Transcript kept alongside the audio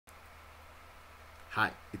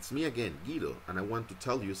Hi, it's me again, Guido, and I want to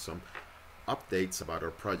tell you some updates about our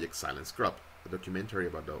project Silent Scrub, a documentary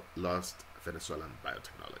about the lost Venezuelan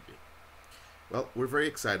biotechnology. Well, we're very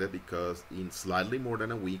excited because in slightly more than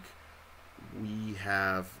a week, we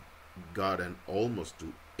have gotten almost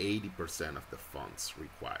to 80% of the funds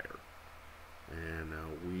required. And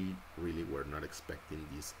we really were not expecting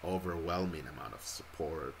this overwhelming amount of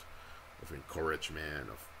support, of encouragement,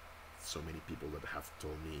 of so many people that have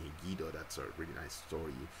told me, Guido, that's a really nice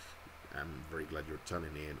story. I'm very glad you're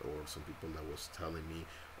telling it. Or some people that was telling me,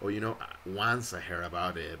 oh, once I heard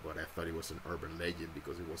about it, but I thought it was an urban legend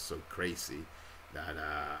because it was so crazy that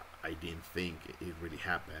I didn't think it really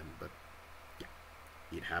happened. But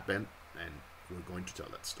yeah, it happened, and we're going to tell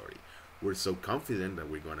that story. We're so confident that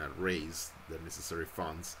we're going to raise the necessary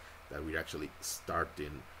funds that we're actually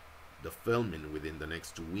starting the filming within the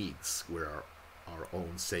next 2 weeks. We're our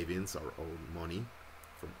own savings, our own money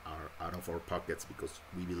from out of our pockets, because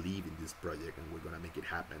we believe in this project and we're going to make it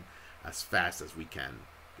happen as fast as we can,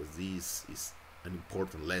 because this is an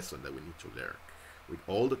important lesson that we need to learn. With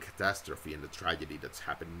all the catastrophe and the tragedy that's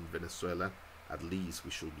happening in Venezuela, at least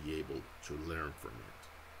we should be able to learn from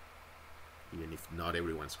it. Even if not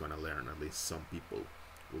everyone's going to learn, at least some people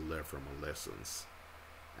will learn from our lessons,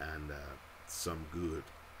 and some good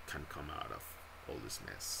can come out of all this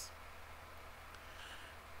mess.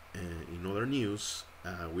 In other news,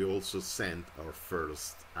 we also sent our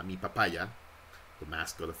first Ami Papaya, the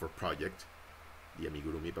mascot of our project, the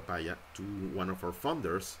Amigurumi Papaya, to one of our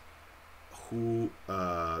funders who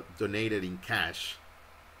donated in cash.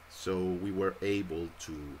 So we were able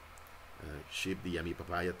to ship the Ami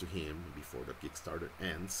Papaya to him before the Kickstarter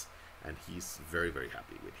ends, and he's very, very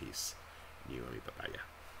happy with his new Ami Papaya.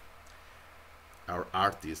 Our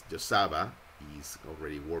artist, Josaba, is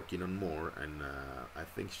already working on more, and I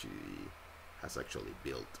think she has actually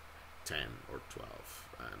built 10 or 12,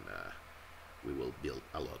 and we will build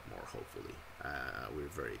a lot more, hopefully. We're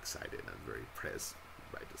very excited and very impressed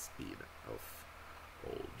by the speed of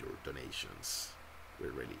all your donations.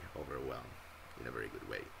 We're really overwhelmed in a very good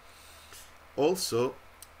way. Also,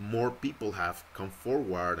 more people have come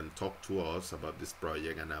forward and talked to us about this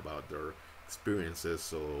project and about their experiences,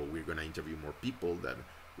 so we're going to interview more people that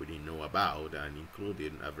we didn't know about, and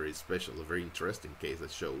including a very special, a very interesting case that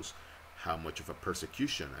shows how much of a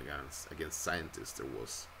persecution against scientists there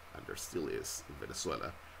was, and there still is, in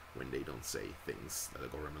Venezuela, when they don't say things that the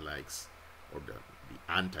government likes or the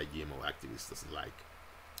anti-GMO activist doesn't like.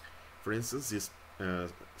 For instance, this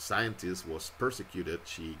scientist was persecuted.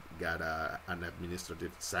 She got an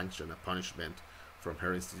administrative sanction, a punishment from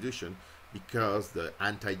her institution, because the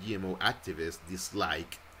anti-GMO activists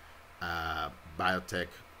dislike biotech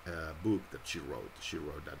book that she wrote. She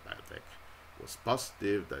wrote that biotech was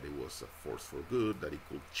positive, that it was a force for good, that it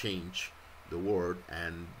could change the world,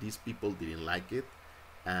 and these people didn't like it,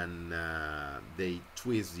 and they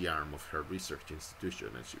twist the arm of her research institution,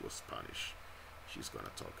 and she was punished. She's gonna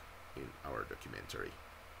talk in our documentary.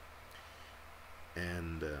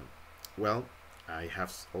 And well, I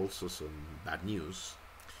have also some bad news,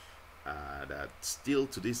 that still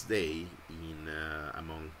to this day, in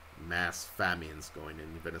among mass famines going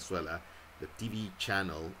in Venezuela, the TV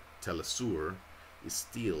channel Telesur is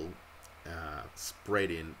still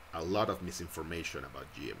spreading a lot of misinformation about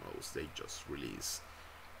GMOs. They just released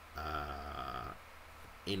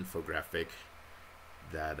infographic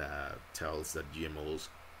that tells that GMOs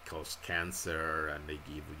cause cancer, and they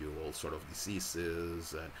give you all sort of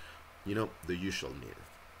diseases, and the usual myth.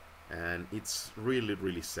 And it's really,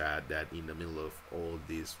 really sad that in the middle of all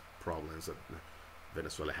these problems that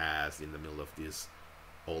Venezuela has, in the middle of this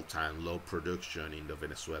all-time low production in the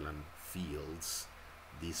Venezuelan fields,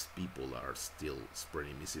 these people are still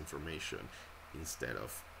spreading misinformation instead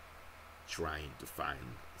of trying to find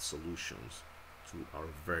solutions to our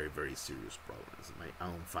very, very serious problems. My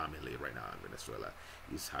own family right now in Venezuela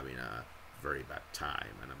is having a very bad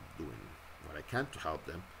time, and I'm doing what I can to help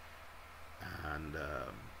them. And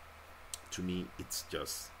to me, it's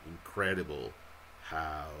just incredible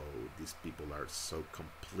how these people are so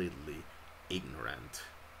completely ignorant.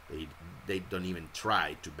 They don't even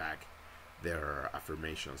try to back their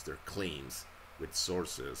affirmations, their claims, with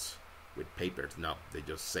sources, with papers. No, they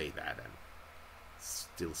just say that and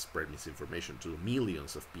still spread misinformation to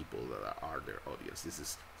millions of people that are their audience. This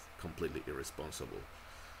is completely irresponsible.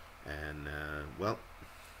 And well,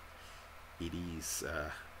 it is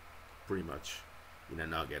pretty much in a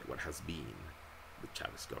nugget what has been the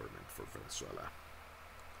Chavez government for Venezuela.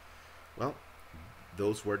 Well,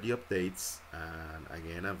 those were the updates, and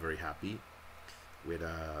again, I'm very happy with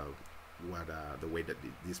the way that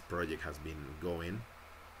this project has been going,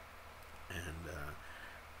 and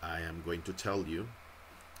I am going to tell you,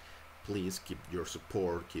 please keep your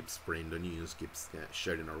support, keep spreading the news, keep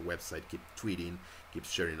sharing our website, keep tweeting, keep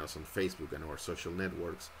sharing us on Facebook and our social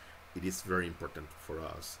networks. It is very important for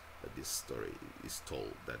us that this story is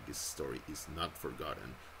told, that this story is not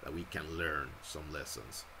forgotten, that we can learn some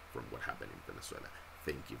lessons from what happened in Venezuela.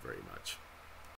 Thank you very much.